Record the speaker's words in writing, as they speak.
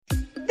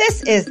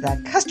This is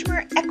the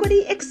Customer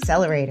Equity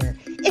Accelerator.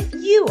 If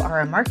you are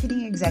a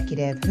marketing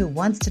executive who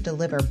wants to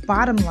deliver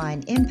bottom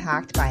line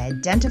impact by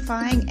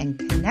identifying and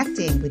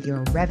connecting with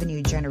your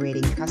revenue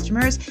generating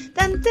customers,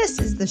 then this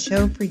is the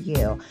show for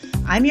you.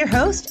 I'm your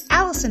host,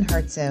 Allison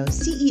Hartsoe,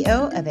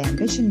 CEO of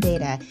Ambition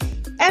Data.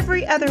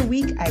 Every other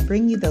week, I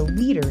bring you the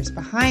leaders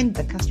behind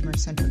the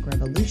customer-centric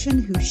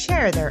revolution who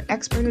share their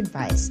expert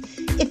advice.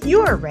 If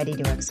you're ready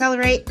to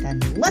accelerate,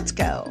 then let's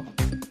go.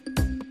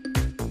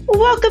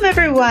 Welcome,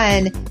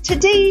 everyone.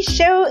 Today's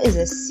show is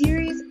a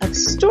series of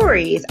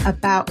stories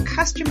about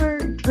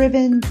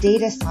customer-driven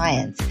data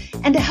science.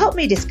 And to help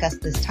me discuss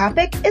this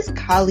topic is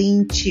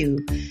Colleen Chu.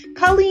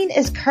 Colleen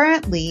is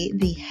currently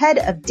the head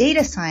of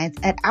data science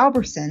at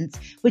Albertsons,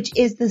 which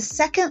is the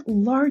second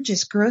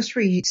largest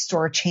grocery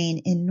store chain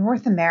in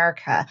North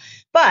America.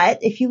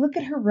 But if you look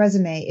at her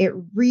resume, it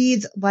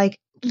reads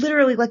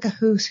literally like a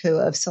who's who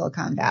of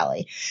Silicon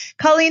Valley.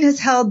 Colleen has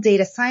held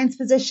data science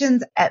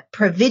positions at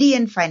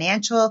Providian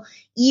Financial,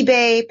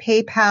 eBay,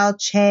 PayPal,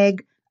 Chegg,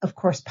 of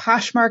course,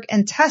 Poshmark,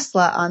 and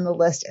Tesla on the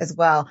list as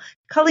well.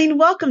 Colleen,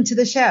 welcome to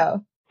the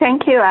show.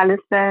 Thank you,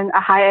 Allison.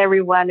 Hi,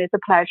 everyone. It's a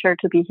pleasure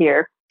to be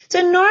here. So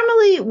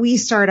normally we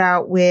start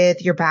out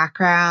with your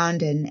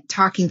background and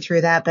talking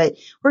through that, but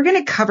we're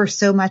going to cover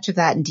so much of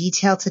that in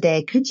detail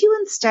today. Could you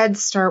instead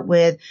start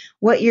with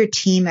what your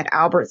team at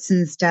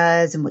Albertsons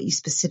does and what you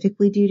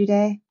specifically do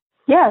today?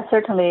 Yeah,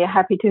 certainly.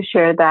 Happy to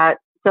share that.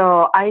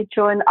 So I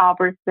joined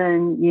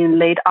Albertsons in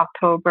late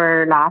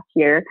October last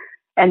year,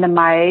 and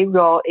my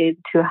role is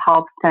to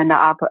help stand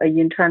up an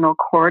internal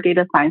core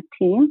data science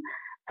team.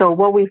 So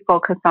what we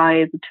focus on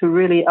is to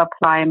really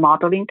apply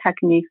modeling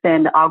techniques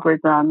and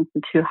algorithms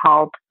to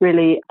help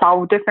really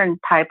solve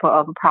different type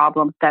of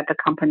problems that the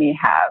company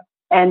has.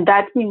 And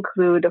that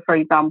include, for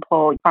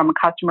example, from a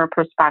customer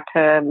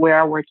perspective, we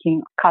are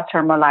working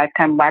customer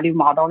lifetime value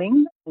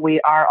modeling. We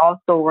are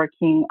also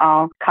working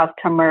on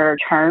customer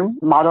churn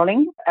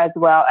modeling, as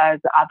well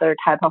as other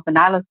type of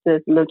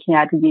analysis, looking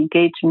at the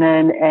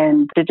engagement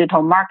and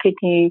digital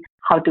marketing.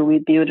 How do we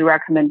build a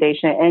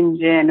recommendation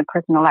engine,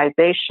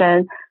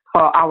 personalization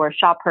for our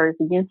shoppers'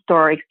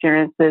 in-store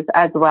experiences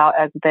as well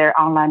as their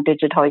online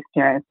digital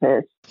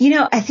experiences. You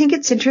know, I think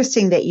it's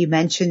interesting that you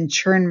mentioned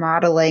churn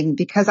modeling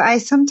because I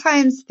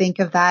sometimes think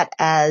of that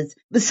as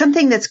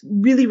something that's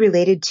really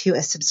related to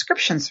a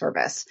subscription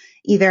service.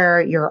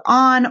 Either you're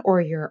on or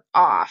you're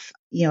off.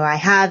 You know, I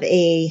have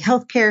a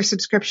healthcare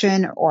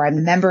subscription, or I'm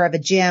a member of a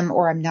gym,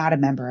 or I'm not a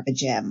member of a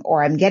gym,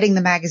 or I'm getting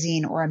the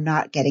magazine, or I'm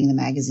not getting the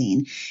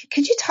magazine.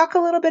 Could you talk a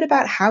little bit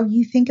about how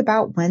you think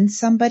about when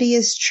somebody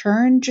is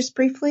churned, just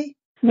briefly?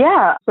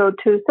 Yeah. So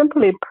to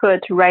simply put,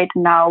 right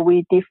now,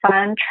 we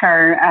define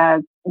churn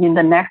as in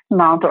the next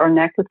month or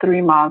next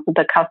 3 months,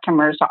 the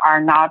customers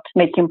are not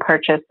making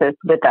purchases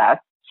with us.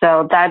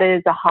 So that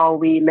is how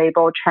we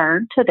label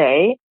churn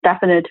today.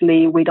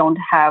 Definitely, we don't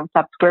have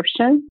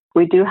subscriptions.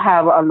 We do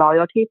have a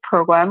loyalty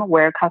program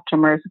where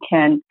customers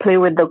can play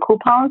with the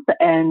coupons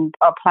and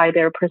apply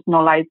their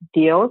personalized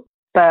deals.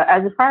 But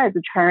as far as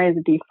the churn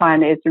is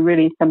defined, it's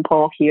really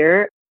simple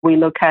here. We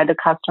look at the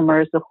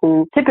customers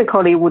who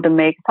typically would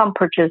make some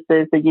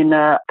purchases in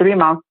a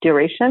 3-month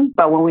duration.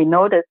 But when we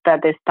notice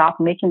that they stop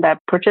making that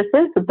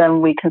purchases,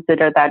 then we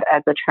consider that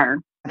as a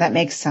churn. That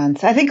makes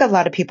sense. I think a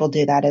lot of people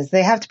do that is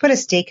they have to put a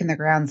stake in the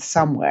ground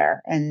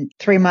somewhere. And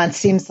 3 months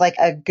seems like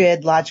a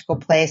good logical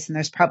place. And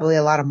there's probably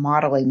a lot of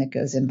modeling that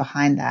goes in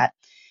behind that.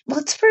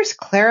 Let's first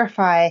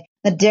clarify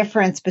the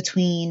difference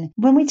between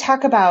when we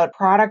talk about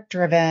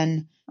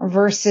product-driven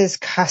versus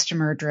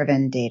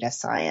customer-driven data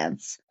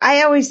science.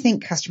 I always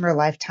think customer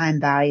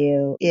lifetime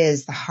value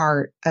is the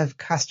heart of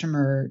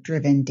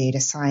customer-driven data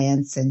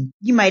science. And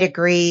you might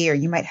agree, or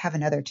you might have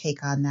another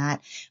take on that.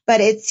 But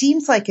it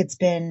seems like it's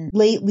been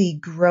lately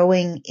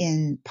growing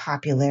in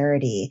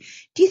popularity.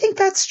 Do you think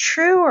that's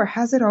true, or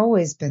has it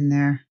always been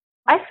there?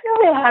 I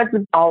feel it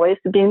has always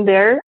been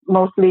there,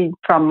 mostly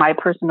from my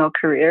personal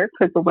career,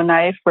 because when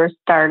I first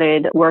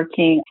started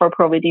working for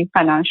Providian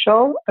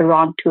Financial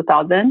around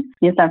 2000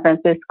 in San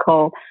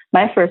Francisco,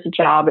 my first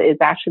job is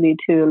actually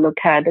to look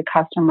at the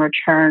customer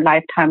churn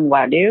lifetime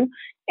value.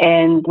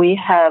 And we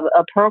have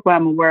a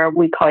program where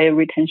we call it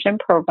retention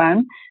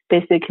program.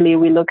 Basically,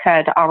 we look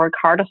at our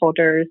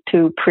cardholders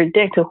to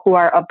predict who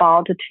are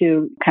about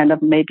to kind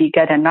of maybe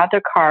get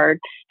another card.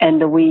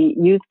 And we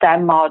use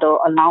that model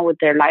along with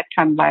their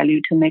lifetime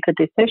value to make a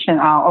decision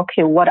on,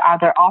 okay, what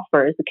other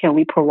offers can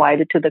we provide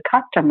to the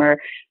customer,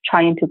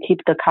 trying to keep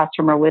the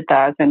customer with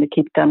us and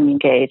keep them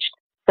engaged.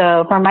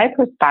 So from my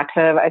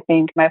perspective, I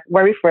think my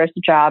very first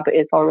job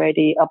is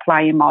already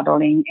applying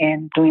modeling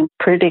and doing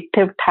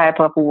predictive type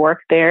of work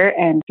there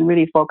and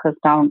really focused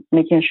on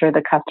making sure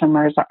the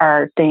customers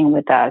are staying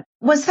with us.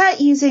 Was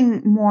that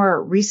using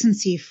more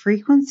recency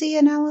frequency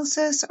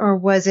analysis, or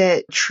was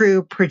it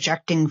true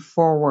projecting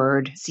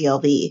forward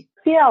CLV?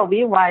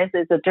 CLV-wise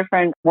is a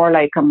different, more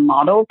like a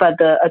model, but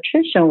the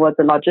attrition was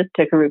a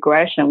logistic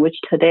regression, which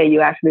today you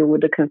actually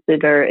would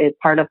consider is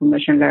part of a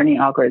machine learning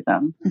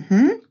algorithm.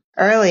 Mm-hmm.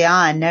 Early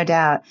on, no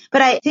doubt.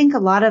 But I think a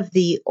lot of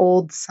the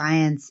old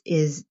science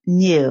is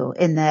new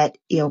in that,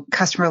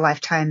 customer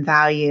lifetime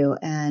value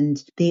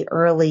and the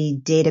early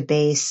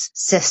database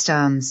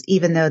systems,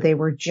 even though they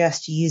were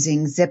just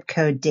using zip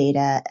code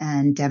data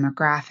and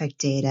demographic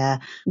data,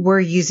 were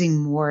using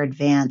more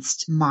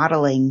advanced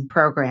modeling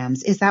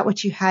programs. Is that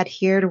what you had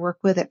here to work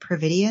with at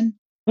Providian?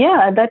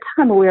 Yeah, at that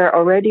time, we were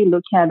already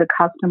looking at the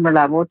customer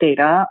level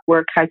data.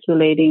 We're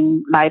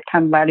calculating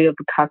lifetime value of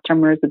the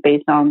customers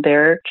based on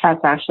their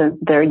transactions,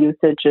 their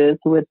usages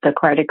with the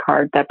credit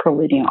card that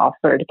Providian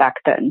offered back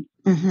then.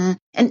 Mm-hmm.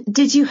 And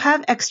did you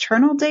have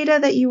external data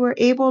that you were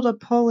able to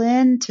pull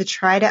in to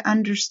try to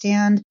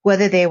understand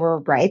whether they were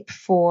ripe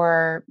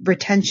for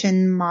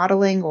retention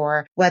modeling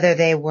or whether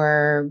they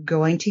were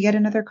going to get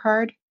another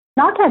card?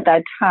 Not at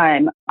that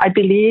time. I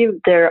believe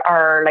there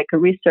are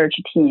research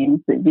teams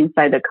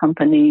inside the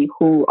company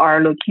who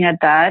are looking at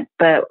that.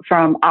 But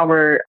from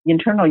our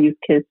internal use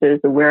cases,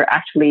 we're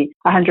actually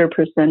 100%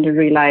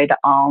 relied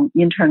on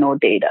internal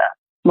data.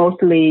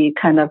 Mostly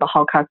kind of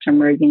how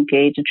customers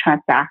engage,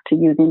 transact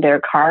using their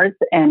cards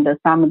and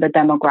some of the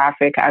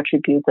demographic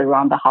attributes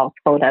around the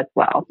household as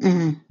well.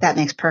 That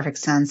makes perfect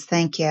sense.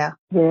 Thank you.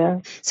 Yeah.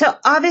 So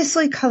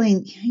obviously,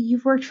 Colleen,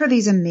 you've worked for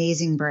these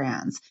amazing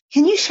brands.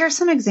 Can you share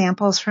some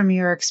examples from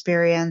your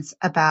experience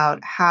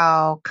about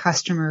how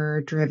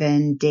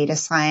customer-driven data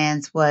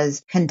science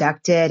was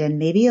conducted and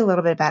maybe a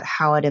little bit about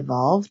how it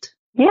evolved?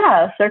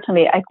 Yeah,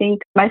 certainly. I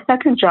think my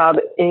second job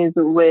is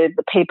with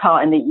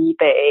PayPal and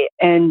eBay.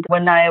 And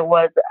when I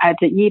was at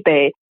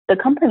eBay, the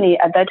company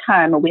at that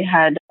time, we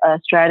had a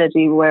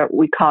strategy where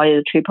we call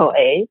it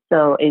AAA.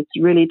 So it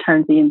really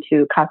turns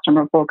into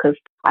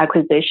customer-focused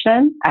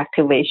acquisition,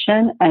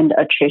 activation, and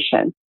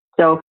attrition.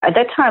 So at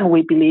that time,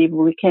 we believe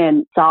we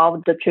can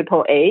solve the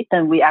AAA,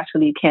 then we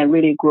actually can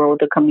really grow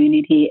the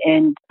community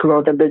and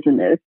grow the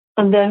business.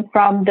 And then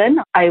from then,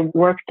 I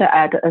worked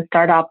at a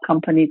startup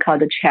company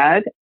called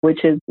Chegg,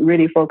 which is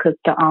really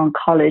focused on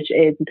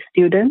college-age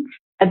students.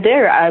 And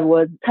there, I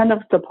was kind of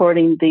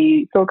supporting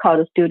the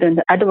so-called student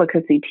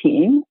advocacy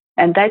team.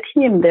 And that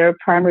team, their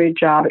primary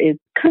job is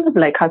kind of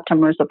like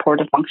customer support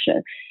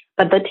function.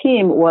 But the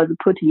team was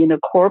put in a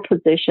core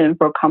position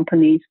for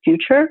company's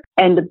future.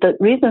 And the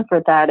reason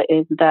for that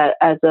is that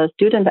as a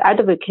student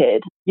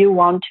advocate, you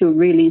want to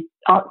really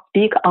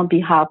speak on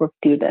behalf of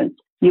students.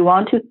 You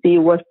want to see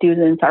what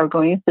students are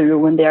going through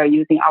when they are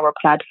using our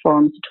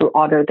platforms to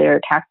order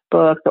their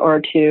textbooks or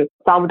to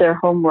solve their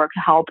homework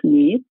help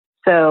needs.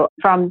 So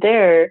from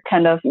there,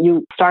 kind of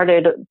you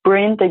started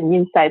bring the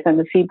insights and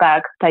the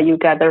feedback that you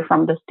gather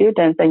from the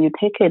students and you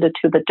take it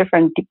to the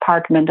different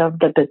department of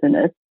the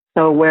business.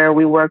 So where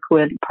we work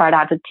with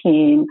product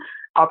team,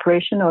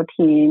 operational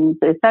teams,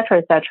 et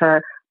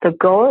cetera, the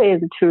goal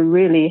is to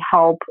really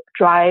help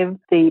drive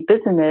the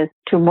business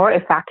to more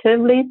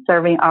effectively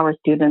serving our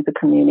students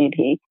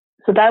community.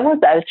 So that was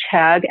at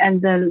Chegg.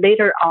 And then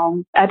later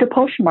on at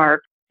Poshmark,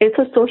 it's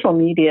a social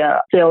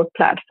media sales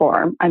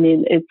platform. I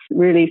mean, it's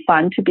really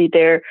fun to be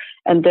there.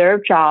 And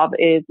their job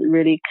is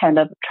really kind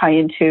of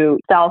trying to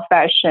sell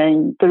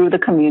fashion through the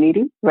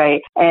community,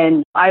 right?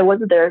 And I was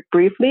there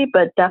briefly,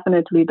 but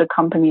definitely the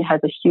company has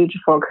a huge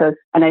focus.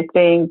 And I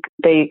think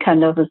they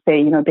kind of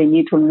say, they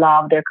need to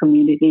love their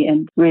community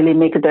and really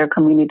make their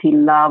community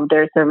love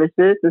their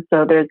services.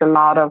 So there's a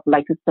lot of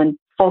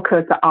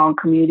focus on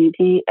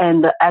community.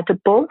 And at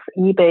both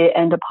eBay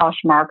and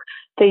Poshmark,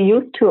 they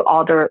used to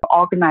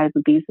organize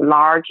these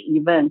large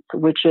events,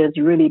 which is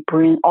really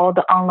bring all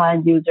the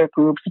online user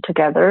groups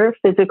together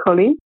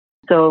physically.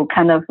 So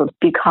kind of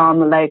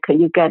become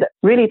you get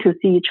really to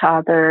see each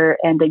other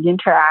and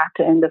interact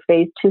and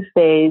face to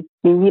face.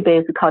 In eBay,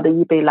 it's called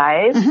eBay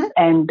Live. Mm-hmm.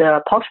 And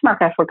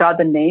Poshmark, I forgot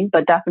the name,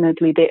 but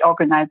definitely they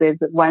organize it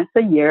once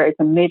a year. It's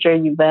a major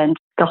event.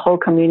 The whole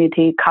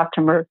community,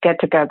 customers get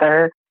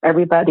together.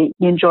 Everybody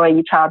enjoy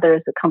each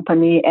other's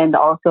company and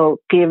also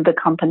give the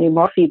company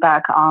more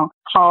feedback on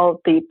how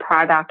the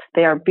product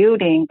they are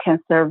building can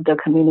serve the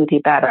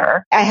community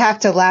better. I have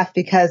to laugh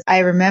because I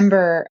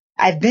remember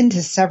I've been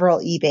to several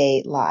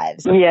eBay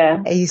Lives.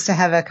 Yeah. I used to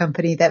have a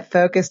company that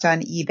focused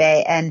on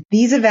eBay, and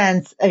these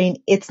events,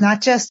 it's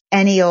not just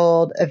any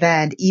old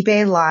event.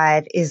 eBay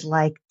Live is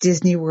like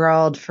Disney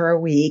World for a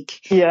week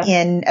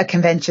in a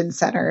convention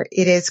center.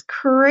 It is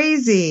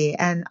crazy.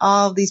 And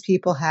all of these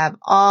people have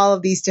all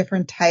of these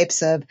different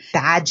types of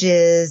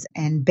badges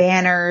and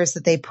banners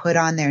that they put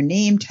on their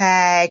name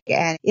tag.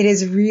 And it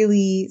is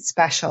really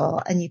special.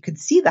 And you could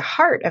see the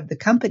heart of the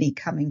company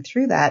coming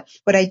through that.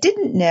 What I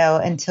didn't know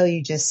until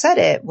you just said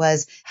it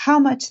was how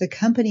much the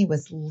company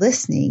was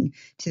listening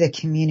to the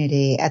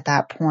community at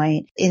that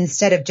point,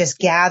 instead of just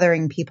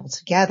gathering people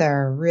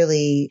together,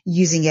 really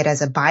using it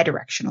as a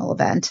bidirectional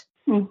event.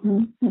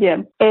 Mm-hmm. Yeah.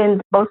 And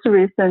most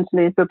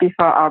recently, so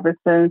before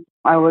Albertsons,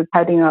 I was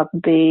heading up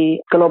the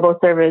global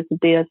service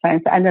data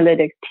science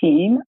analytics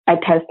team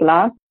at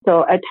Tesla.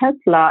 So at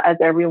Tesla, as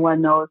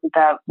everyone knows,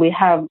 that we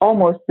have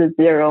almost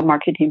zero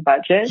marketing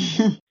budget.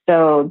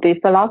 So the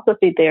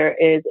philosophy there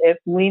is if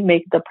we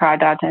make the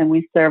product and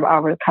we serve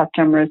our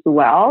customers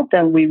well,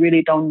 then we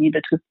really don't need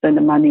to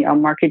spend money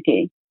on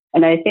marketing.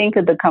 And I think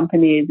the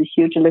company is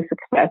hugely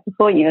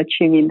successful in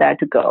achieving that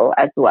goal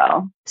as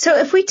well. So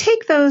if we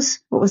take those,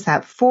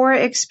 4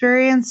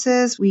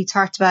 experiences we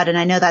talked about, and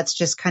I know that's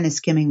just kind of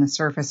skimming the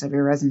surface of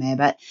your resume,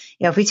 but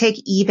if we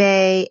take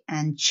eBay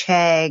and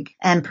Chegg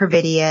and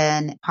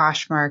Providian,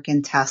 Poshmark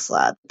and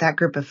Tesla, that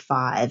group of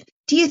 5,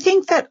 do you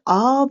think that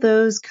all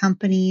those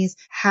companies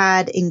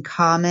had in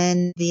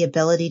common the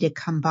ability to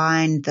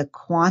combine the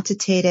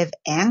quantitative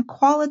and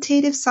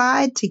qualitative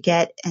side to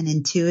get an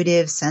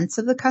intuitive sense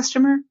of the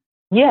customer?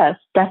 Yes,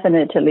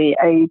 definitely.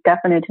 I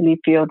definitely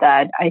feel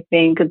that. I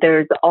think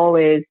there's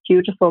always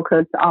huge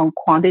focus on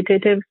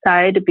quantitative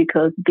side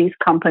because these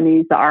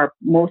companies are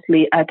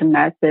mostly at a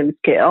massive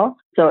scale.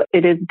 So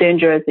it is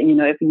dangerous,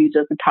 if you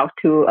just talk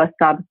to a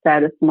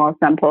subset, a small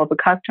sample of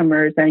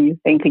customers and you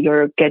think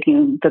you're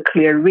getting the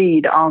clear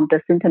read on the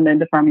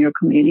sentiment from your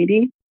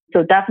community.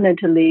 So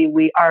definitely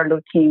we are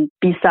looking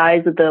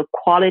besides the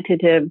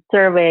qualitative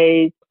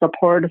surveys,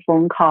 support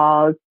phone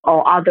calls,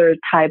 or other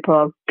type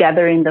of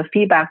gathering the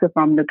feedback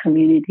from the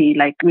community,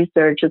 like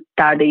research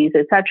studies,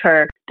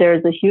 etc.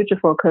 There's a huge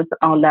focus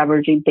on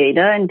leveraging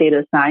data and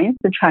data science,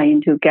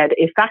 trying to get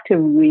effective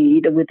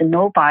read with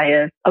no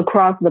bias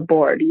across the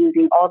board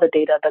using all the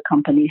data the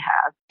company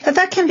has. But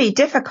that can be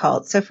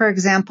difficult. So for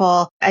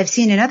example, I've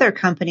seen in other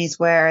companies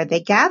where they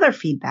gather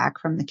feedback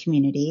from the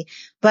community,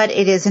 but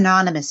it is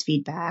anonymous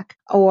feedback,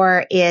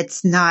 or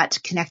it's not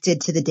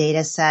connected to the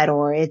data set,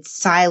 or it's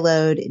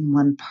siloed in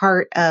one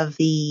part of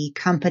the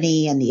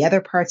company and the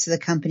other parts of the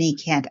company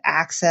can't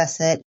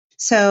access it.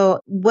 So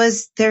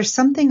was there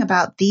something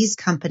about these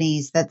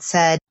companies that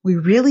said we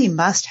really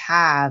must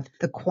have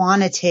the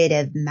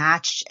quantitative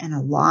matched and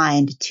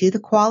aligned to the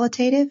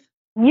qualitative?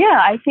 Yeah,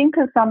 I think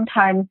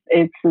sometimes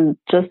it's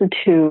just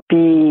to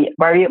be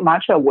very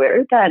much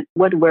aware that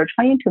what we're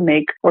trying to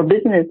make or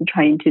business is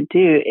trying to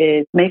do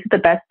is make the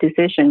best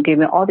decision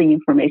given all the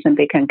information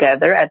they can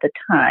gather at the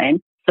time.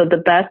 So the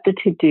best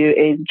to do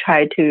is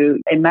try to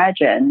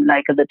imagine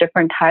like the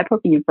different type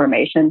of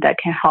information that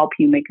can help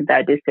you make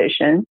that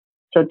decision.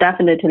 So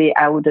definitely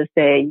I would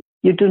say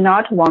you do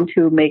not want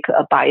to make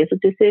a biased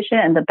decision.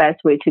 And the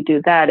best way to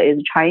do that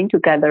is trying to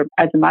gather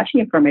as much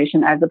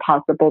information as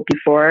possible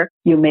before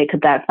you make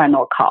that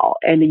final call.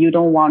 And you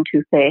don't want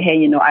to say,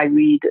 hey, I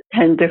read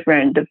 10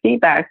 different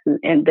feedbacks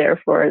and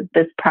therefore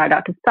this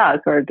product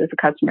sucks or this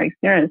customer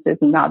experience is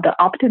not the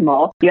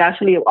optimal. You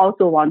actually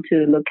also want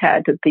to look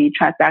at the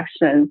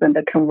transactions and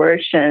the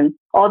conversion,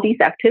 all these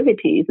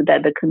activities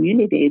that the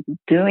community is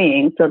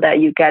doing so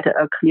that you get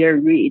a clear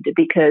read.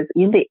 Because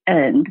in the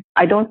end,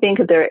 I don't think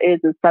there is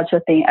such a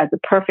thing as a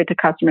perfect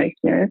customer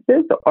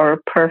experiences or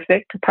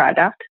perfect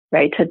product,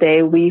 right?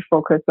 Today, we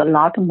focus a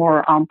lot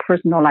more on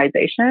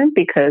personalization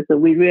because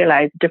we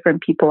realize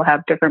different people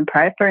have different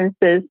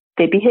preferences.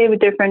 They behave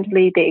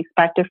differently. They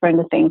expect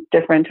different things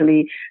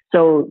differently.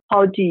 So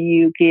how do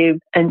you give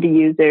end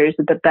users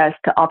the best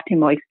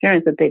optimal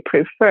experience that they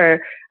prefer?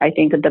 I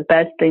think the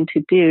best thing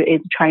to do is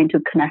trying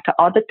to connect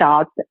all the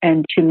dots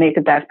and to make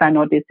that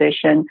final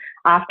decision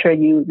after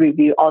you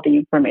review all the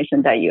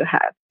information that you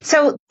have.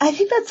 So I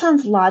think that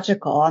sounds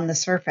logical on the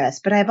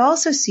surface, but I've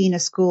also seen a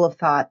school of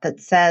thought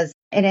that says,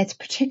 and it's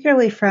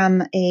particularly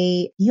from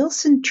a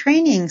Nielsen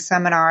training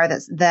seminar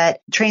that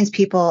trains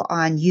people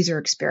on user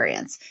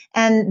experience.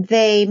 And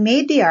they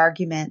made the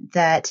argument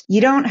that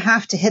you don't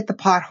have to hit the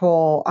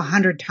pothole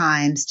 100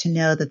 times to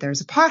know that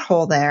there's a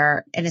pothole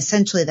there. And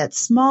essentially that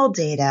small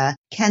data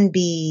can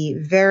be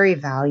very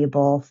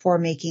valuable for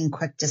making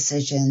quick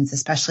decisions,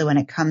 especially when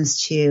it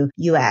comes to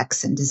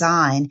UX and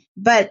design.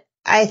 But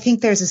I think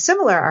there's a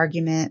similar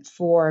argument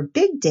for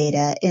big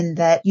data in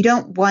that you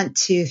don't want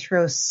to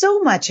throw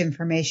so much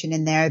information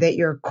in there that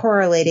you're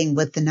correlating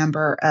with the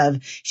number of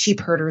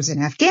sheep herders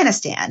in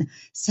Afghanistan.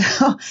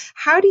 So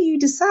how do you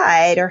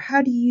decide or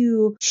how do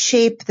you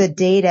shape the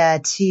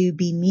data to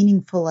be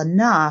meaningful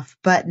enough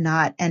but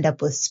not end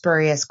up with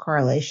spurious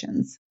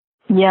correlations?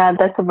 Yeah,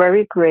 that's a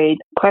very great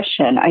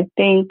question. I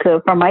think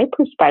from my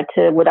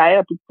perspective, what I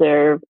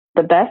observe,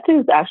 the best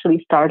is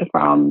actually start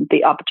from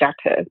the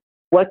objective.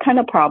 What kind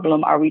of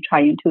problem are we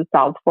trying to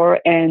solve for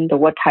and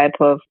what type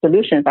of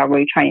solutions are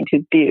we trying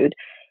to build?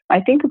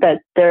 I think that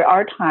there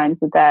are times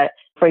that,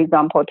 for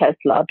example,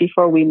 Tesla,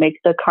 before we make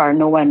the car,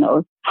 no one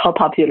knows how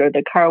popular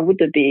the car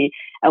would be.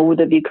 And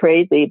would it be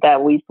crazy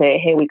that we say,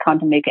 hey, we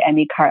can't make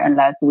any car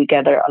unless we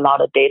gather a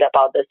lot of data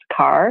about this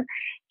car?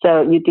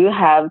 So you do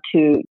have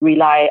to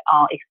rely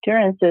on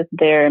experiences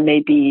there.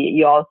 Maybe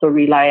you also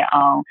rely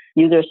on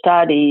user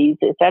studies,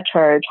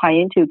 etc.,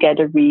 trying to get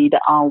a read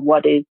on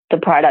what is the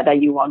product that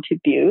you want to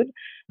build.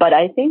 But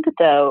I think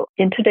though,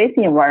 in today's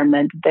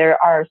environment, there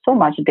are so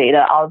much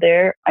data out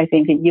there. I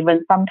think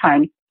even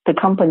sometimes the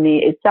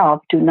company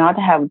itself do not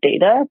have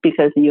data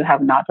because you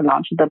have not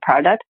launched the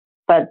product.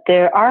 But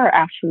there are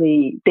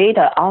actually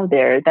data out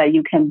there that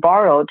you can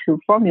borrow to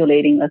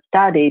formulating a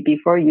study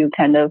before you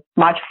kind of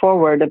march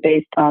forward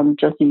based on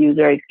just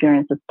user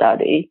experience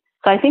study.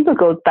 So I think it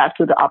goes back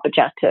to the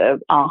objective,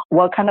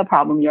 what kind of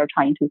problem you're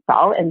trying to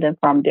solve. And then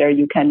from there,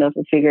 you kind of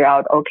figure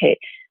out, okay,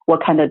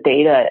 what kind of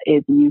data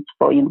is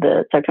useful in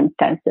the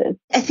circumstances.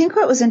 I think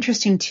what was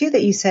interesting too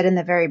that you said in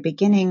the very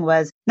beginning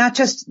was not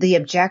just the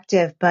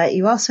objective, but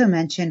you also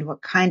mentioned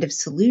what kind of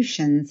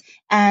solutions.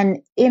 And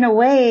in a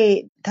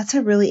way, that's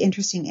a really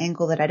interesting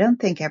angle that I don't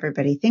think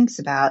everybody thinks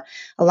about.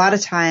 A lot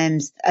of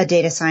times a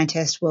data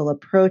scientist will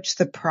approach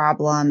the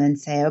problem and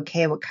say,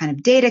 okay, what kind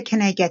of data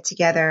can I get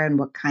together and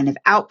what kind of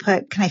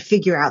output can I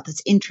figure out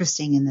that's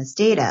interesting in this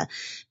data?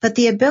 But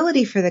the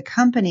ability for the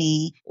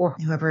company or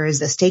whoever is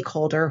the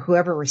stakeholder,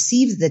 whoever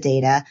receives the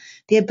data,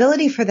 the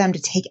ability for them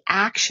to take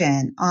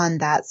action on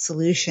that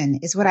solution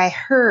is what I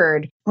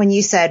heard when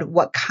you said,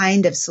 what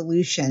kind of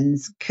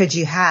solutions could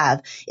you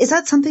have? Is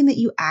that something that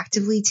you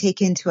actively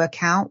take into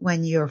account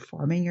when you're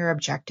forming your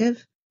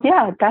objective?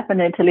 Yeah,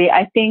 definitely.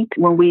 I think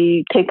when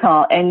we take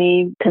on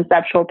any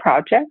conceptual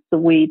project,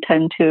 we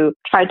tend to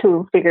try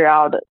to figure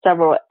out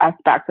several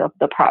aspects of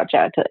the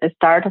project. It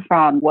starts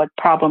from what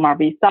problem are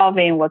we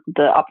solving, what's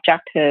the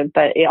objective,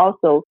 but it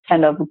also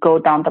kind of go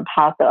down the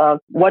path of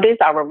what is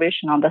our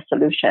vision on the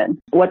solution,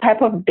 what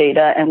type of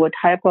data and what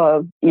type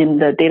of, in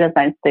the data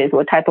science space,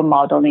 what type of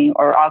modeling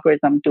or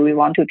algorithm do we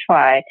want to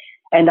try?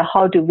 And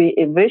how do we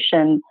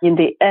envision in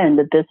the end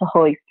this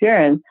whole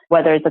experience,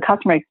 whether it's a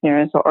customer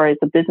experience or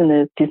it's a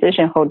business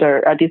decision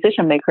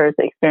maker's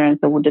experience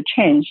that would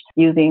change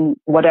using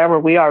whatever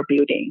we are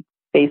building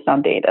based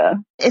on data.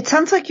 It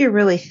sounds like you're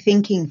really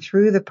thinking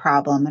through the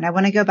problem. And I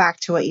want to go back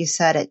to what you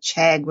said at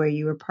Chegg, where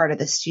you were part of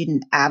the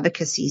student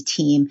advocacy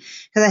team,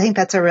 because I think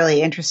that's a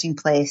really interesting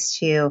place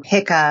to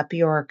pick up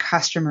your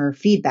customer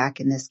feedback,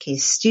 in this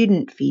case,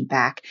 student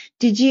feedback.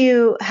 Did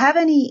you have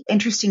any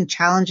interesting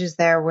challenges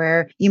there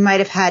where you might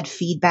have had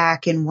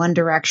feedback in one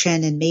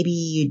direction and maybe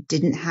you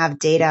didn't have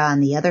data on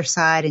the other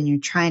side and you're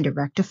trying to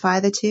rectify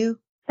the two?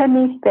 Let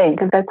me think.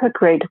 That's a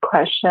great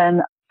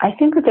question. I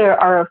think there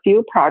are a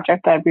few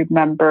projects I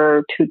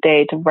remember to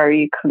date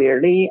very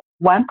clearly.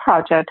 One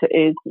project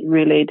is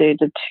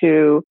related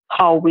to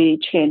how we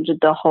changed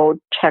the whole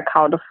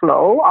checkout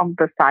flow on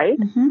the site.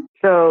 Mm-hmm.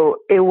 So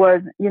it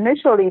was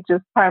initially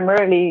just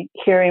primarily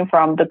hearing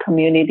from the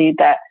community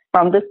that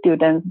from the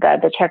students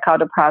that the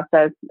checkout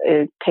process,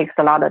 it takes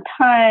a lot of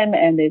time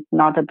and it's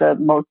not the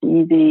most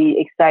easy,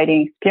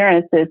 exciting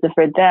experiences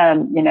for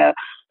them,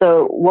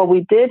 So what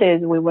we did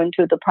is we went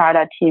to the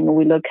product team and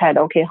we look at,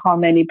 okay, how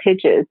many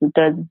pages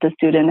does the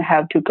student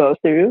have to go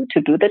through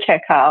to do the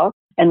checkout?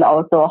 And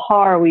also, how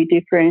are we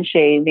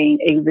differentiating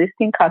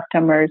existing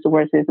customers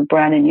versus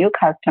brand new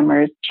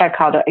customers'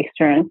 checkout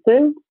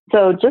experiences?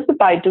 So just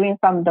by doing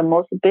some of the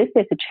most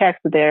basic checks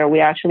there,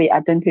 we actually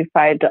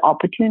identified the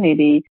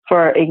opportunity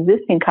for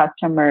existing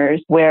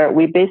customers where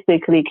we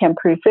basically can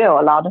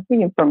pre-fill a lot of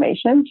the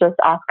information, just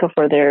ask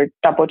for their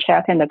double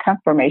check and the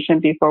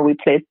confirmation before we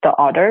place the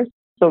orders.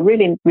 So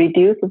really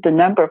reduce the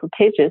number of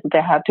pages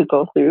they have to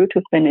go through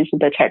to finish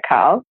the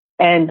checkout.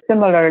 And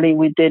similarly,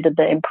 we did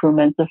the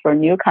improvements for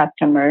new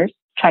customers,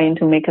 trying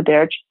to make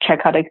their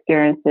checkout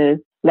experiences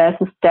less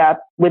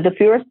steps, with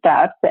fewer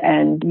steps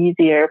and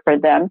easier for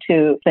them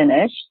to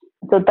finish.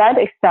 So that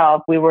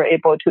itself, we were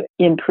able to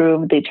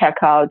improve the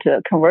checkout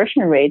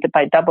conversion rate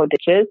by double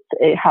digits.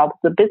 It helps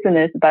the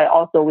business, but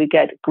also we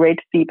get great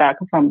feedback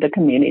from the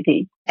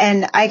community.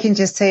 And I can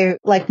just say,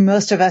 like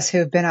most of us who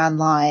have been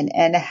online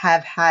and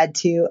have had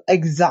to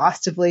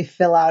exhaustively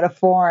fill out a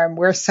form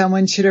where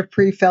someone should have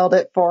pre-filled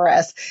it for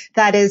us,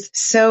 that is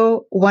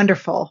so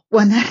wonderful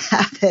when that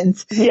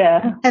happens.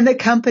 Yeah. And the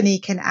company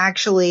can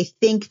actually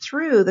think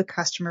through the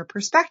customer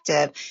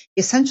perspective.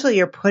 Essentially,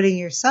 you're putting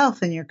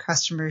yourself in your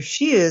customer's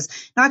shoes,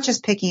 not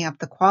just picking up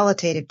the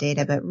qualitative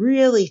data, but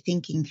really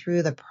thinking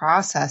through the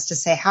process to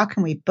say, how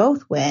can we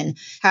both win?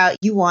 How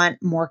you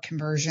want more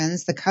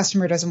conversions. The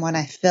customer doesn't want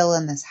to fill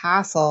in this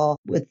hassle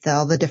with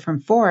all the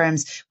different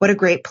forms. What a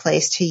great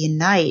place to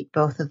unite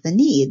both of the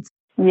needs.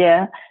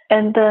 Yeah.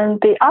 And then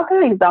the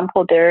other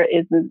example there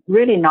is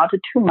really not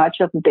too much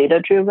of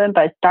data driven,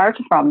 but start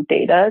from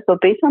data. So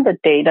based on the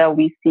data,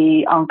 we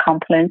see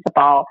complaints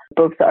about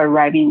books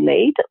arriving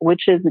late,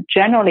 which is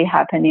generally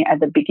happening at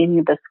the beginning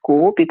of the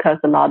school because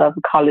a lot of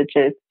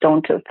colleges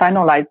don't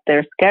finalize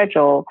their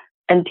schedule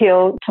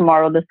until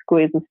tomorrow the school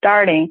is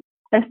starting.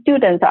 And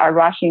students are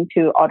rushing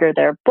to order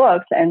their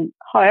books. And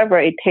however,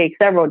 it takes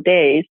several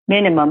days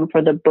minimum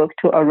for the book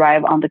to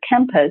arrive on the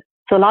campus.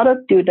 So a lot of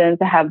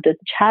students have this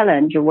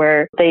challenge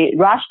where they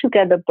rush to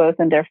get the books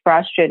and they're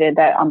frustrated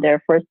that on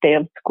their first day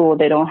of school,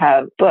 they don't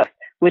have books,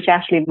 which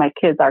actually my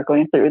kids are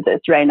going through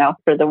this right now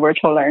for the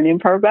virtual learning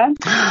program.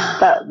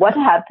 But what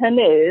happened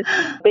is,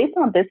 based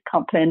on this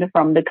complaint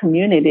from the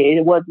community,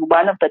 it was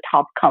one of the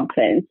top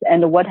complaints.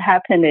 And what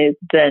happened is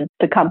then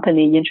the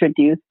company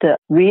introduced the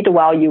Read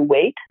While You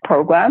Wait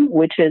program,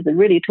 which is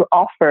really to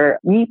offer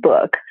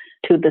ebook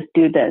to the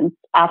students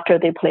after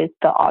they place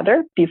the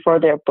order before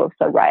their books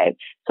arrive.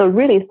 So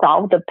really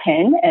solve the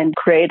pain and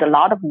create a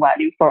lot of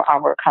value for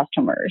our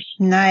customers.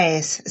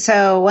 Nice.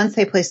 So once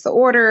they place the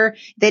order,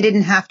 they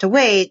didn't have to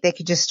wait. They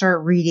could just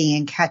start reading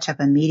and catch up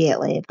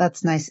immediately.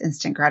 That's nice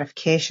instant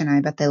gratification.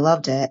 I bet they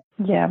loved it.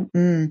 Yeah.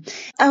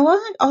 I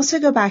want to also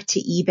go back to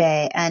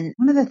eBay. And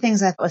one of the things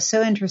that was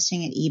so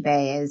interesting at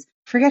eBay is,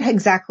 forget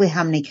exactly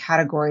how many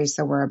categories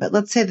there were, but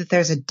let's say that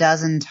there's a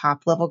dozen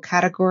top level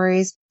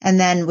categories. And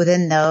then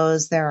within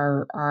those,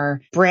 there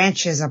are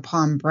branches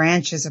upon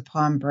branches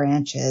upon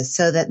branches,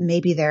 so that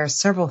maybe there are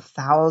several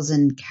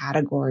thousand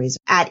categories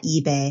at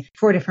eBay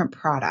for different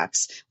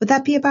products. Would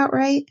that be about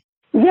right?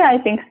 Yeah,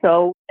 I think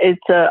so. It's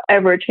an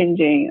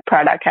ever-changing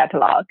product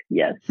catalog.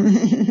 Yes.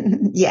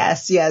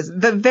 Yes,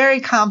 but very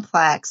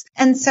complex.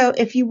 And so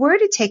if you were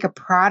to take a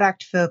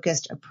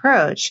product-focused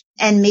approach,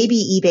 and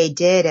maybe eBay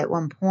did at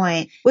one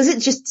point, was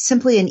it just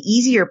simply an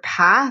easier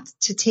path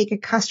to take a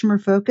customer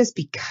focus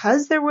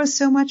because there was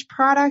so much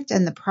product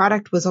and the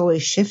product was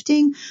always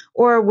shifting?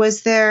 Or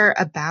was there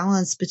a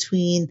balance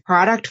between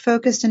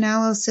product-focused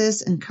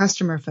analysis and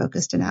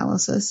customer-focused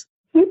analysis?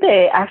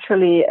 eBay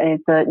actually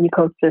is an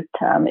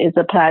ecosystem, is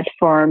a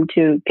platform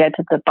to get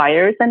the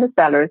buyers and the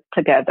sellers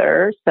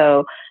together.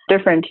 So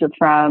different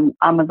from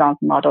Amazon's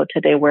model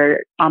today,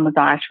 where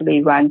Amazon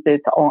actually runs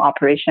its own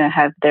operation,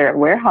 have their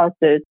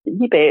warehouses.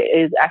 eBay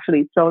is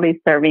actually solely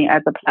serving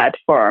as a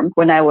platform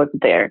when I was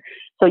there.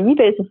 So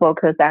eBay's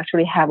focus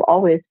actually have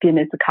always been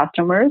its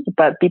customers,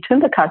 but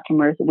between the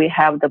customers, we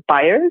have the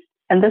buyers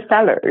and the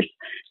sellers.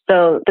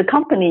 So the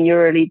company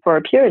usually for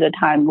a period of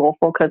time will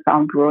focus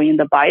on growing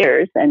the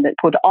buyers and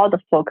put all the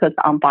focus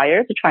on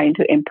buyers, trying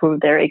to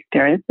improve their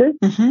experiences.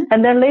 Mm-hmm.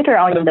 And then later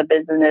on in the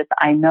business,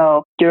 I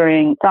know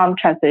during some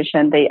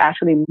transition, they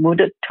actually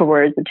moved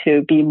towards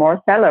to be more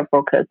seller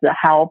focused,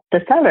 help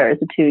the sellers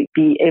to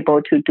be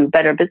able to do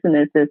better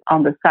businesses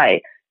on the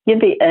site. In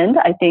the end,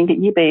 I think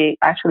eBay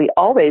actually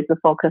always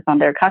focus on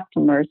their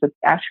customers.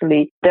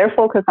 Actually, their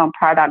focus on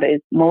product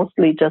is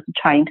mostly just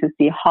trying to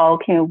see how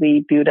can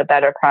we build a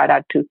better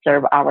product to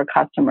serve our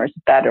customers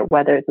better,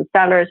 whether it's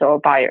sellers or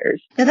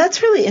buyers. Now,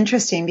 that's really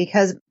interesting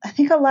because I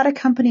think a lot of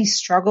companies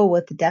struggle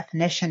with the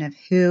definition of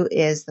who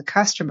is the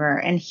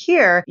customer. And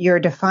here you're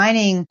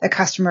defining the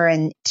customer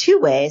in two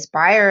ways,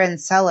 buyer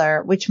and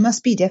seller, which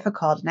must be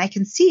difficult. And I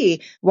can see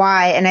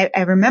why. And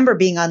I remember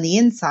being on the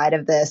inside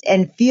of this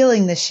and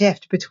feeling the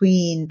shift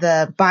between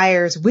the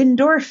buyer's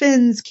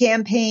Windorphins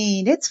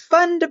campaign, it's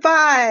fun to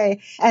buy,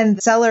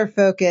 and seller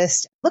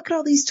focused, look at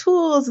all these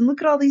tools and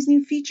look at all these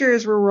new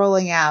features we're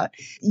rolling out.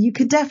 You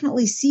could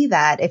definitely see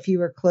that if you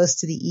were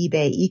close to the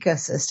eBay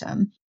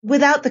ecosystem.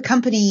 Without the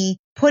company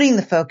putting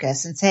the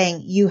focus and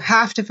saying you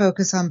have to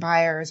focus on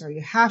buyers or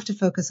you have to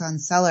focus on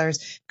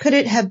sellers, could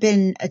it have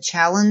been a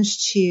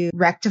challenge to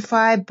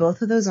rectify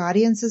both of those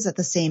audiences at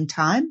the same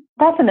time?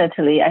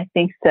 Definitely, I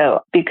think so,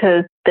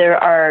 because there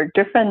are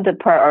different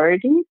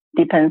priorities.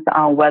 Depends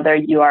on whether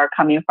you are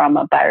coming from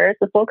a buyer's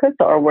focus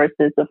or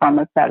versus from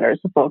a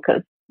seller's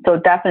focus. So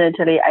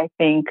definitely, I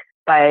think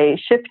by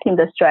shifting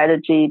the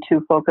strategy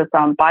to focus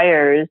on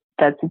buyers,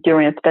 that's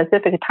during a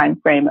specific time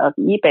frame of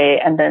eBay,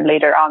 and then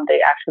later on they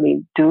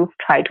actually do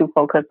try to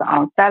focus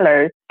on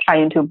sellers,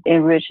 trying to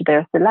enrich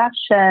their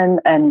selection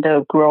and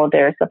grow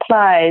their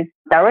supplies,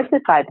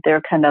 diversify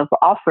their kind of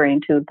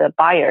offering to the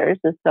buyers.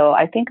 So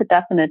I think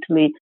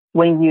definitely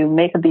when you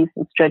make these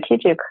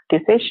strategic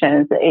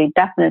decisions, it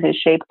definitely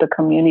shapes the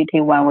community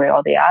one way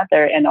or the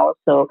other. And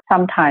also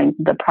sometimes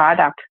the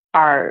product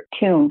are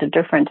tuned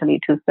differently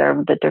to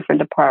serve the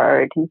different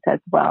priorities as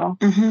well.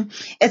 Mm-hmm.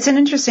 It's an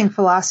interesting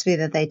philosophy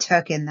that they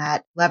took in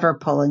that lever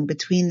pulling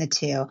between the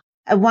two.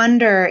 I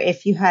wonder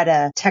if you had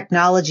a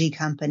technology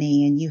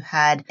company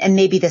and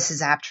maybe this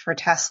is apt for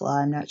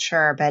Tesla, I'm not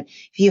sure, but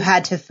if you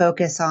had to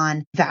focus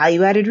on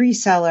value-added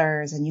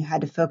resellers and you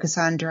had to focus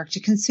on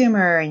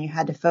direct-to-consumer and you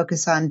had to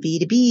focus on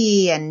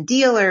B2B and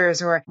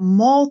dealers or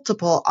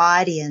multiple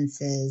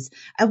audiences,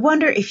 I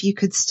wonder if you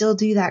could still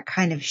do that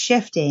kind of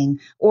shifting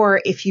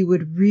or if you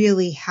would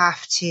really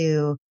have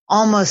to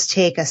almost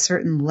take a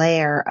certain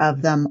layer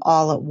of them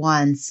all at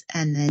once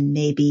and then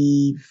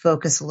maybe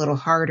focus a little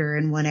harder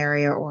in one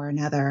area or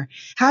another.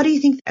 How do you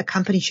think a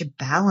company should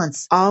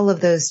balance all of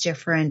those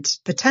different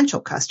potential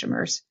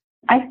customers?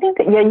 I think,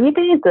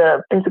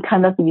 eBay is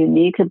kind of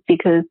unique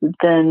because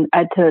then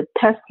at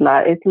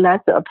Tesla, it's less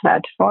a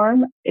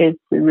platform. It's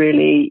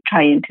really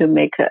trying to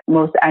make a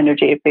most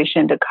energy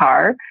efficient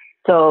car.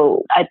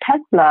 So at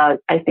Tesla,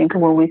 I think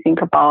when we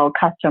think about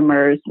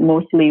customers,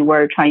 mostly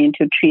we're trying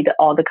to treat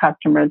all the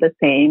customers the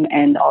same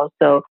and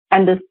also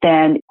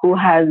understand who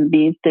has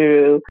been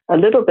through a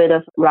little bit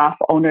of rough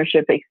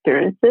ownership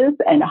experiences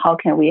and how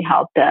can we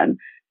help them.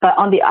 But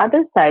on the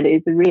other side,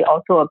 it's really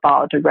also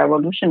about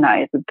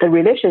revolutionize the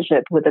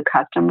relationship with the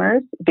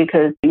customers,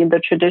 because in the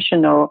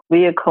traditional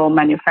vehicle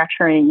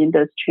manufacturing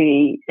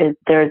industry,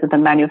 there's the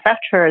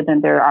manufacturer,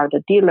 then there are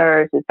the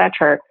dealers,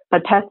 etc.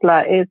 But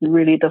Tesla is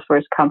really the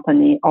first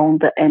company on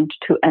the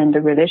end-to-end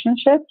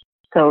relationship.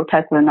 So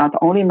Tesla not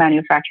only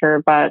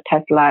manufacturer, but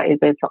Tesla is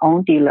its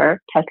own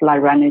dealer. Tesla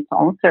runs its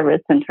own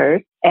service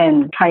centers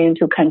and trying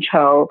to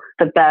control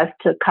the best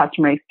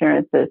customer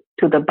experiences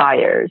to the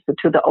buyers,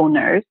 to the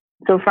owners.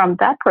 So from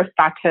that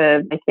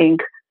perspective, I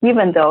think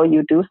even though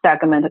you do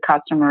segment the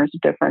customers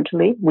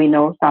differently, we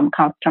know some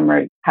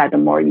customers had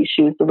more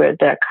issues with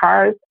their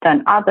cars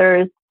than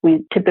others.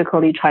 We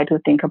typically try to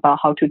think about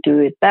how to do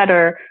it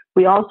better.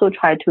 We also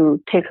try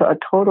to take a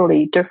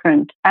totally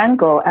different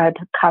angle at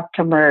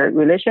customer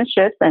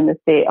relationships and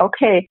say,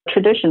 okay,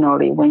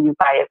 traditionally, when you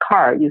buy a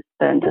car, you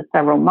spend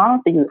several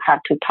months, you have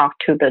to talk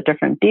to the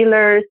different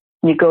dealers,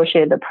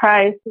 negotiate the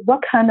price.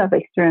 What kind of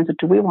experience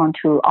do we want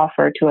to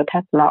offer to a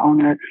Tesla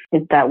owner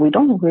is that we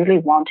don't really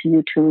want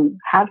you to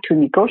have to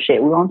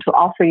negotiate. We want to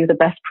offer you the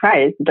best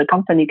price the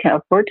company can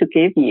afford to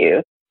give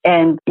you.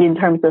 And in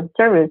terms of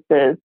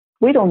services,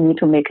 we don't need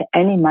to make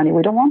any money.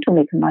 We don't want to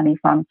make money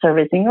from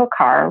servicing your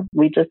car.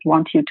 We just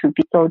want you to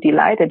be so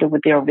delighted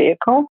with your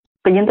vehicle.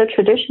 But in the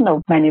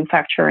traditional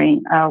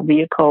manufacturing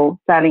vehicle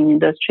selling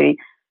industry,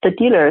 the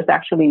dealers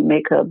actually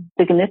make a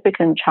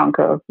significant chunk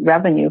of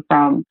revenue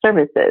from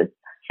services.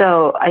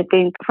 So I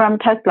think from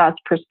Tesla's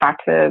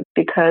perspective,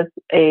 because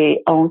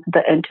it owns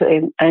the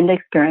end-to-end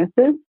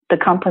experiences, the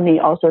company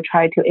also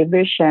tried to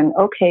envision,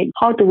 okay,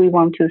 how do we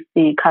want to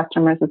see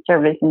customers'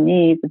 service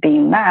needs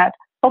being met?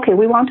 Okay,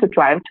 we want to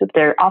drive to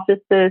their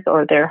offices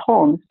or their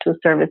homes to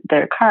service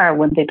their car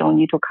when they don't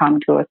need to come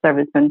to a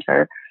service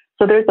center.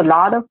 So there's a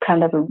lot of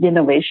kind of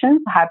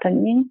innovation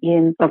happening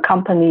in a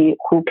company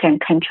who can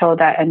control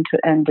that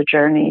end-to-end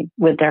journey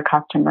with their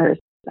customers.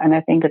 And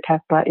I think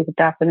Tesla is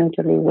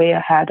definitely way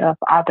ahead of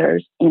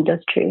others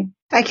industry.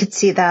 I could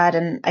see that,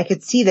 and I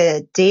could see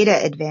the data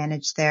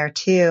advantage there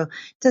too.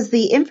 Does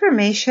the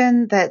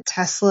information that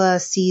Tesla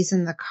sees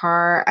in the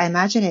car, I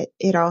imagine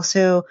it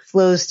also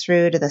flows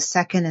through to the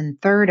second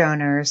and third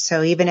owners.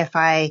 So even if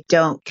I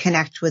don't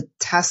connect with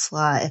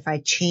Tesla, if I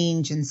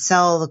change and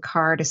sell the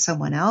car to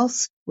someone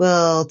else,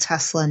 will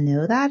Tesla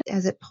know that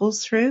as it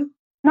pulls through?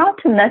 Not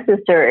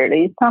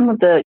necessarily. Some of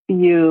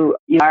you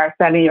are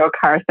selling your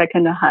car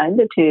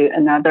secondhand to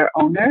another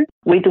owner.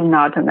 We do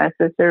not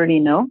necessarily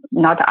know.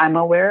 Not I'm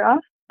aware of,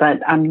 but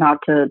I'm not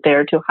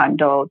there to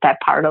handle that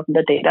part of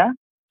the data.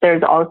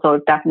 There's also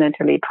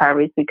definitely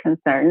privacy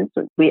concerns.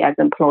 We as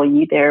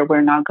employee there, we're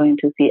not going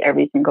to see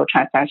every single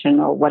transaction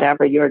or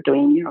whatever you're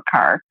doing in your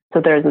car. So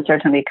there's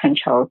certainly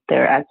controls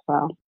there as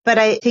well. But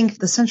I think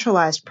the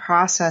centralized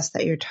process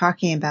that you're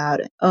talking about,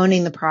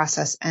 owning the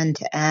process end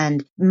to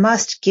end,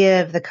 must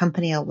give the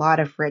company a lot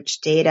of rich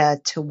data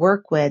to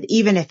work with,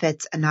 even if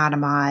it's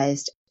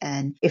anonymized.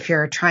 And if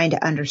you're trying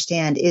to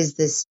understand, is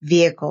this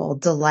vehicle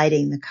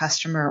delighting the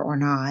customer or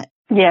not?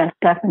 Yes,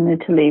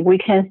 definitely. We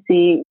can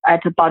see at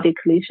the body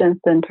collision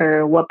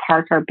center what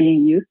parts are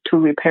being used to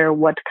repair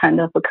what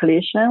kind of a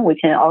collision. We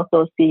can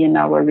also see in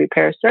our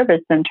repair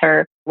service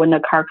center when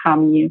the car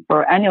comes in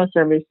for annual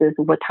services,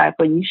 what type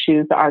of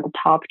issues are the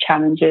top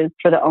challenges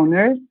for the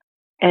owners,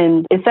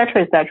 and et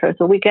cetera, et cetera.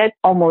 So we get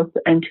almost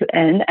end to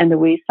end, and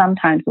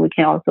sometimes we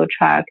can also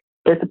track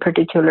this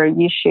particular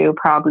issue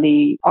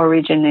probably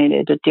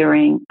originated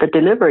during the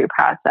delivery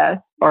process,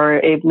 or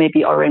it may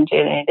be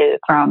originated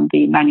from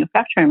the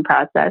manufacturing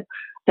process.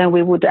 Then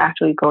we would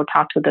actually go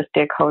talk to the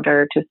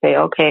stakeholder to say,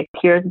 okay,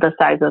 here's the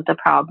size of the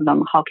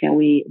problem. How can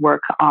we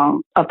work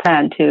on a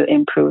plan to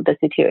improve the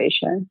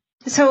situation?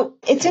 So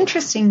it's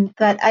interesting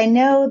that I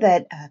know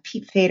that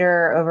Pete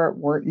Fader over at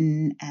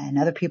Wharton and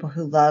other people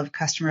who love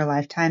customer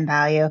lifetime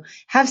value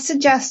have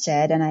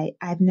suggested, and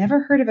I've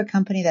never heard of a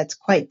company that's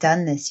quite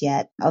done this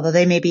yet, although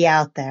they may be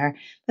out there,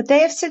 but they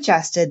have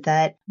suggested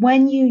that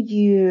when you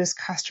use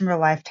customer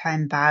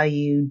lifetime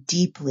value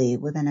deeply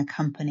within a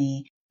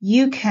company,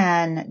 you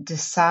can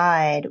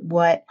decide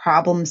what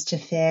problems to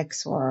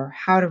fix or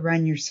how to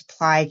run your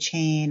supply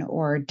chain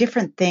or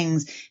different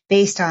things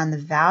based on the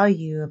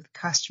value of the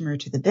customer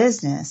to the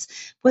business.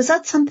 Was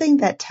that something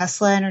that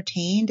Tesla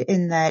entertained,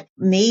 in that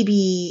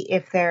maybe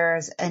if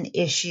there's an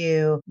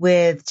issue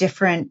with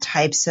different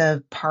types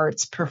of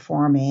parts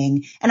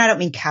performing, and I don't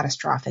mean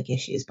catastrophic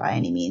issues by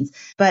any means,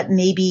 but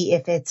maybe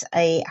if it's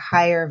a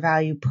higher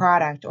value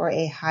product or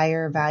a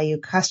higher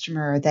value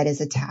customer that is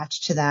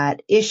attached to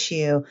that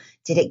issue,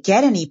 did it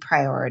get any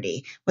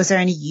priority? Was there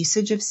any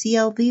usage of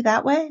CLV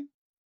that way?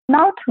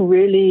 Not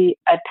really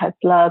at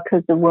Tesla,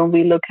 because when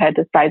we look at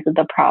the size of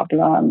the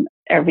problem,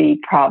 every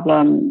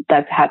problem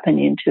that's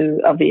happening to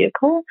a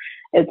vehicle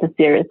is a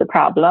serious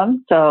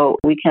problem. So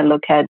we can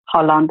look at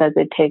how long does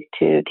it take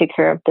to take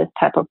care of this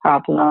type of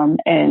problem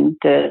and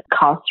the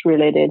costs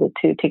related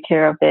to take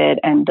care of it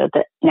and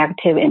the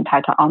negative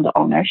impact on the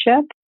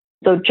ownership.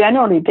 So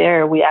generally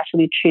there, we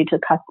actually treat the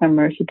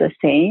customers the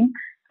same.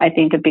 I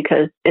think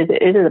because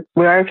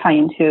we are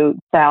trying to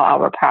sell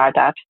our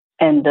product,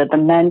 and the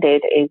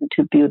mandate is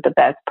to build the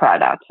best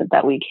product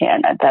that we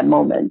can at that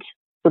moment.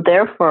 So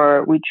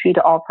therefore, we treat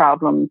all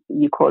problems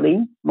equally,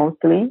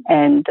 mostly.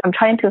 And I'm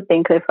trying to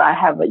think if I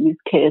have a use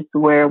case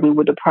where we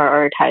would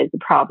prioritize the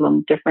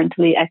problem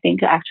differently. I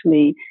think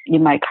actually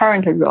in my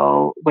current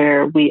role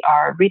where we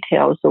are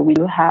retail, so we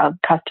do have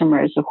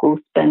customers who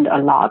spend a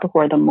lot, who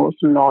are the most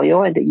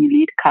loyal and the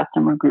elite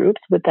customer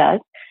groups with us.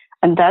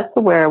 And that's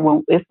where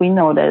if we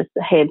notice,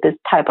 hey, this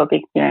type of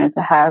experience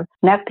has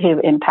negative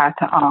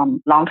impact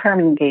on long-term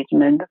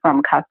engagement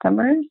from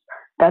customers,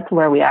 that's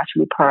where we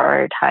actually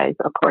prioritize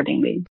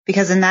accordingly.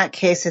 Because in that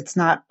case, it's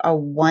not a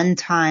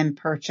one-time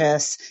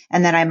purchase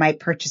and then I might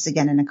purchase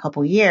again in a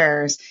couple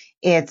years.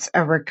 It's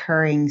a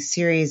recurring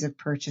series of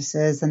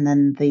purchases. And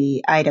then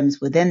the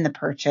items within the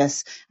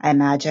purchase, I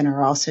imagine,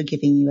 are also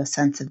giving you a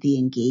sense of the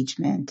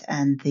engagement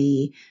and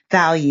the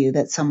value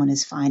that someone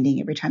is finding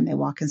every time they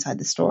walk inside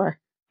the store.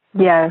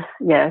 Yes.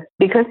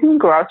 Because in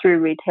grocery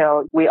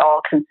retail, we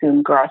all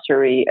consume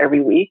grocery every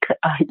week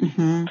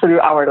through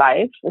our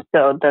life.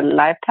 So the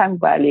lifetime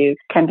value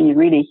can be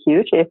really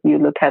huge if you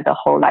look at the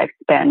whole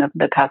lifespan of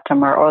the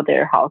customer or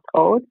their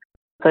household.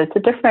 So it's a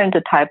different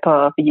type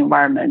of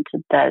environment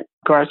that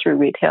grocery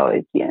retail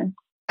is in.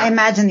 I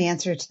imagine the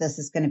answer to this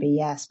is going to be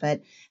yes,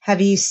 but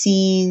have you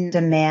seen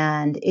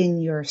demand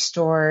in your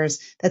stores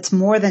that's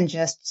more than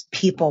just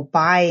people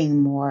buying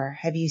more?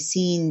 Have you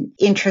seen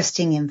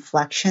interesting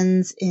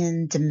inflections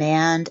in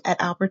demand at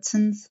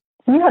Albertsons?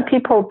 Yeah,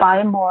 people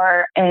buy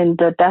more, and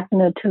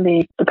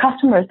definitely the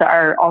customers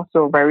are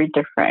also very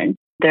different.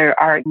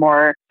 There are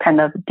more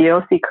kind of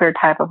deal seeker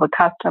type of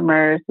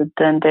customers.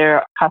 Then there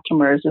are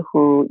customers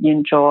who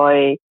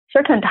enjoy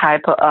certain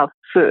type of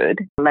food,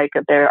 like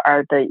there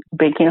are the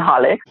baking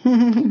holics,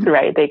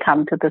 right? They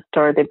come to the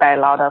store, they buy a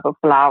lot of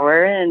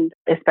flour, and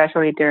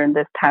especially during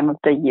this time of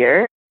the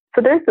year. So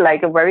there's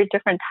like a very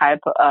different type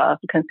of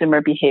consumer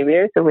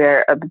behavior that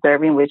we're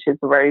observing, which is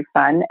very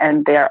fun,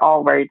 and they're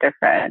all very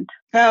different.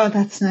 Oh,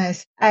 that's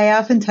nice. I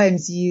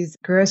oftentimes use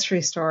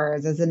grocery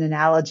stores as an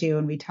analogy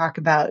when we talk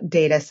about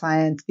data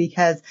science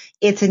because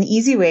it's an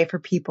easy way for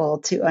people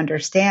to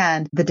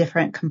understand the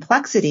different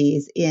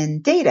complexities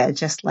in data,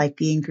 just like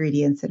the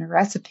ingredients in a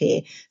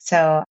recipe.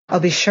 So I'll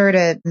be sure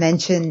to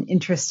mention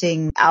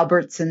interesting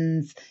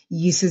Albertsons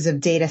uses of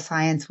data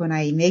science when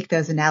I make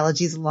those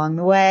analogies along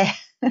the way.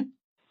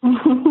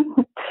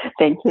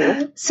 Thank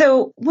you.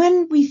 So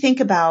when we think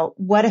about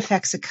what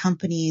affects a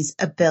company's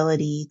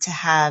ability to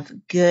have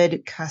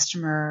good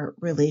customer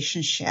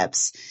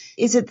relationships,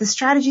 is it the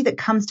strategy that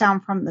comes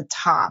down from the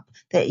top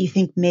that you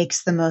think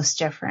makes the most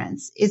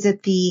difference? Is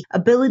it the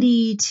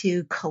ability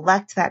to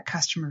collect that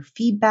customer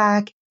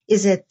feedback?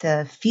 Is it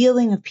the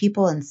feeling of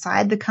people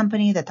inside the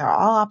company that they're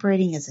all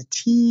operating as a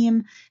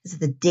team? Is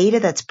it the data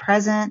that's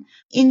present?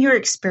 In your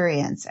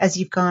experience, as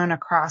you've gone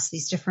across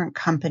these different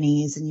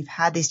companies and you've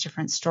had these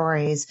different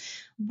stories,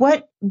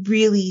 what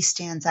really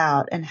stands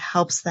out and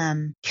helps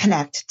them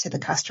connect to the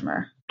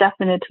customer?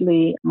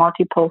 Definitely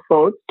multiple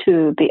folds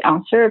to the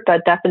answer,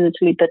 but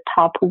definitely the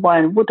top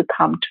one would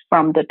come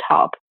from the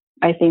top.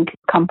 I think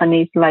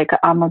companies like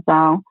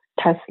Amazon,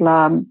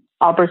 Tesla,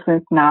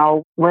 Albertsons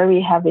now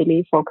very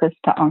heavily focused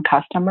on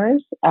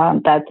customers.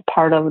 That's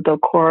part of the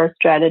core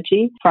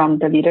strategy from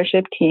the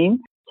leadership team.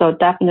 So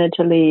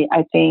definitely,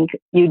 I think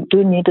you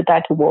do need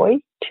that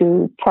voice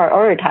to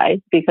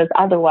prioritize because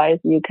otherwise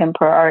you can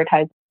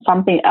prioritize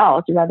something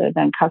else rather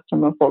than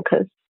customer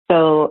focus.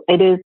 So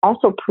it is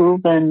also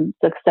proven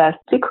success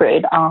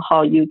secret on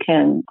how you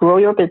can grow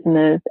your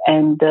business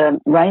and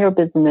run your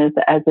business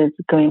as it's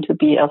going to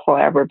be a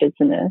forever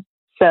business.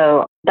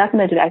 So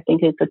definitely, I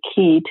think it's a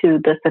key to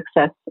the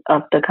success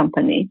of the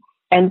company.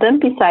 And then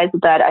besides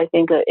that, I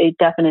think it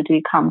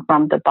definitely comes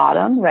from the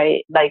bottom,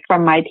 right? Like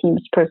from my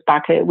team's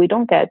perspective, we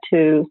don't get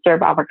to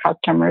serve our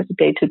customers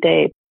day to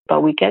day, but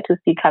we get to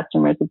see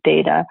customers'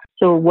 data.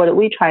 So what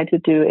we try to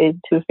do is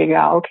to figure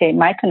out, okay,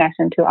 my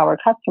connection to our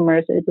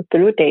customers is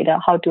through data.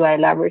 How do I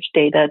leverage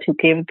data to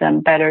give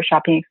them better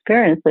shopping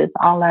experiences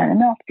online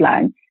and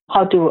offline?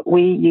 How do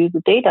we use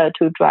data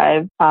to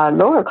drive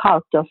lower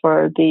cost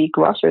for the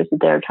groceries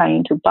they're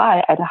trying to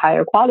buy at a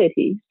higher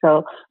quality?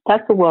 So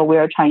that's what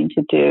we're trying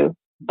to do.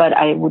 But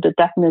I would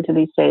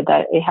definitely say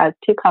that it has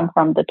to come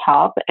from the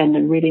top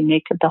and really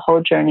make the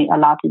whole journey a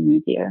lot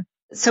easier.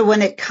 So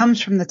when it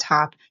comes from the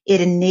top,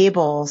 it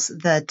enables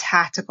the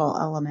tactical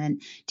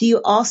element. Do you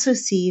also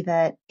see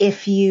that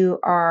if you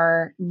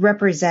are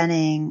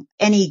representing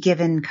any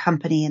given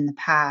company in the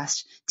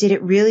past, did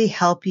it really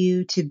help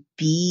you to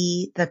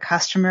be the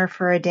customer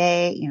for a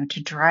day,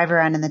 to drive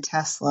around in the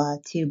Tesla,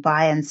 to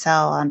buy and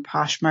sell on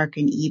Poshmark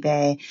and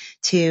eBay,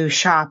 to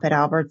shop at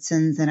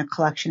Albertsons in a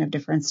collection of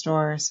different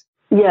stores?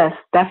 Yes,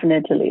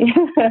 definitely.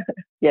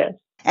 Yes.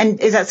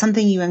 And is that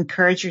something you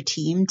encourage your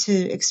team to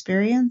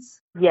experience?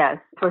 Yes,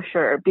 for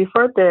sure.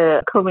 Before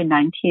the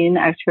COVID-19,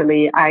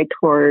 actually, I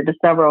toured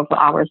several of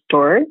our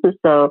stores.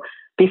 So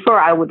before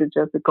I would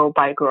just go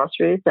buy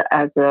groceries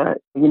as an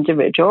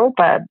individual,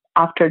 but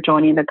after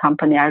joining the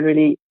company, I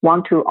really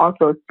want to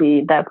also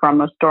see that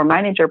from a store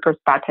manager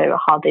perspective,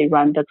 how they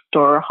run the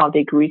store, how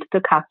they greet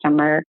the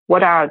customer,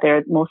 what are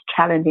their most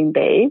challenging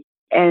days.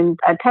 And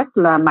at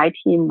Tesla, my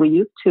team, we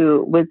used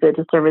to visit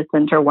the service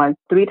center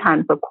 3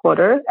 times a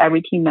quarter.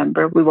 Every team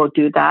member, we will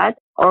do that.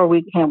 Or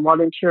we can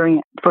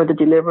volunteering for the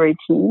delivery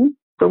team.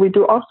 So we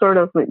do all sort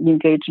of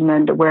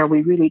engagement where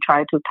we really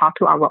try to talk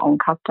to our own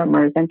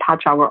customers and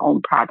touch our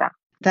own products.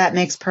 That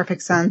makes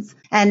perfect sense.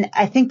 And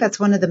I think that's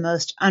one of the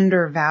most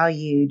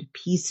undervalued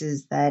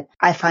pieces that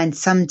I find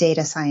some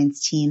data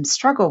science teams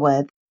struggle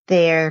with.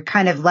 They're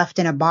kind of left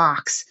in a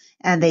box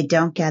and they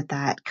don't get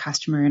that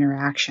customer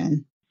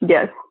interaction.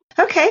 Yes.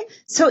 Okay.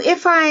 So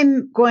if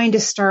I'm going to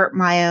start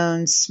my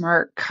own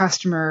smart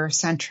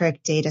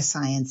customer-centric data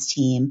science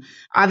team,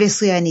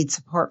 obviously I need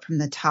support from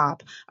the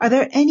top. Are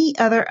there any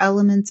other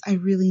elements I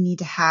really need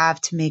to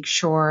have to make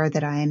sure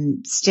that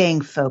I'm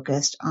staying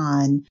focused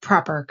on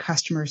proper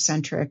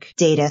customer-centric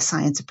data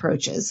science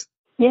approaches?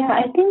 Yeah,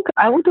 I think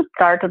I would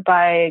start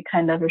by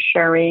kind of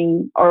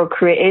sharing or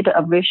create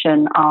a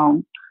vision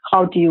on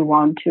how do you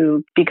want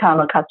to become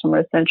a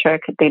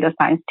customer-centric data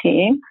science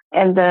team?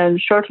 And then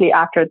shortly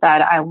after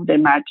that, I would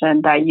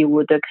imagine that you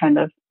would kind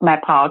of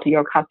map out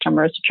your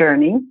customer's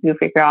journey. You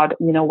figure out,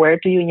 where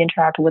do you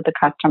interact with the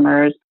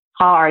customers?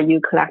 How are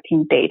you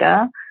collecting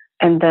data?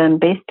 And then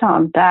based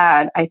on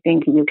that, I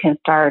think you can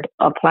start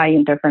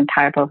applying different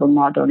type of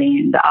modeling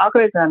and the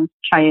algorithms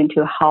trying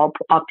to help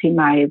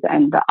optimize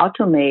and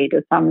automate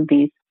some of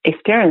these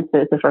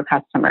experiences for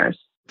customers.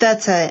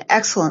 That's an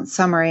excellent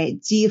summary.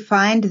 Do you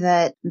find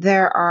that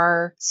there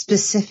are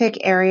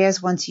specific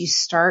areas once you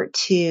start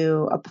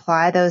to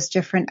apply those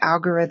different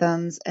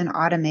algorithms and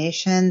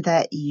automation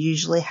that you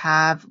usually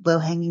have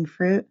low-hanging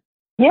fruit?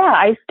 Yeah,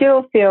 I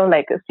still feel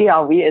like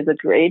CLV is a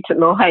great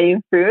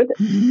low-hanging fruit,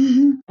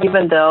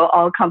 even though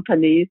all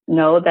companies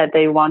know that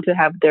they want to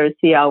have their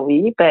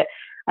CLV, but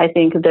I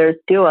think there's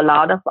still a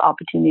lot of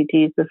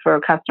opportunities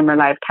for customer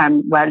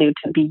lifetime value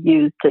to be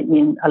used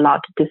in a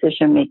lot of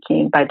decision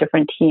making by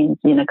different teams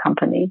in a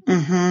company.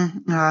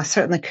 Mm-hmm. I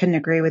certainly couldn't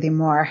agree with you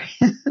more.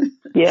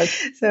 Yes.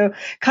 So,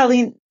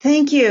 Colleen,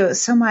 thank you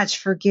so much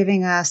for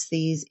giving us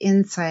these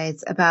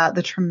insights about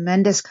the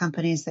tremendous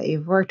companies that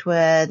you've worked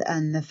with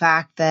and the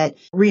fact that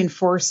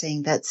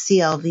reinforcing that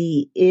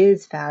CLV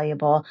is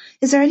valuable.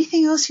 Is there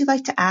anything else you'd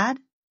like to add?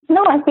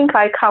 No, I think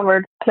I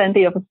covered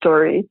plenty of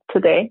stories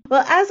today.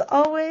 Well, as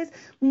always,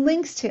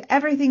 links to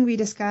everything we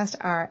discussed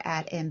are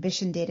at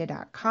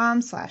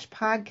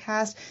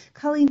ambitiondata.com/podcast.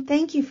 Colleen,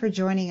 thank you for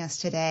joining us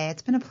today.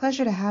 It's been a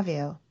pleasure to have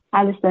you.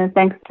 Alison,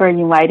 thanks for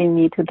inviting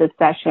me to this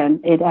session.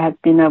 It has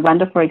been a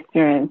wonderful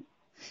experience.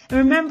 And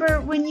remember,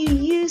 when you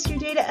use your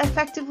data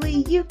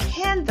effectively, you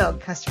can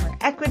build customer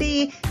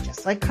equity,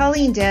 just like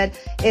Colleen did.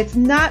 It's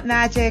not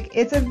magic.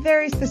 It's a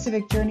very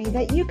specific journey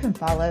that you can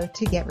follow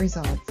to get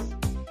results.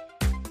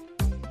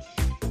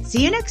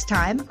 See you next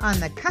time on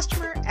the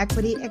Customer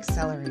Equity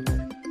Accelerator.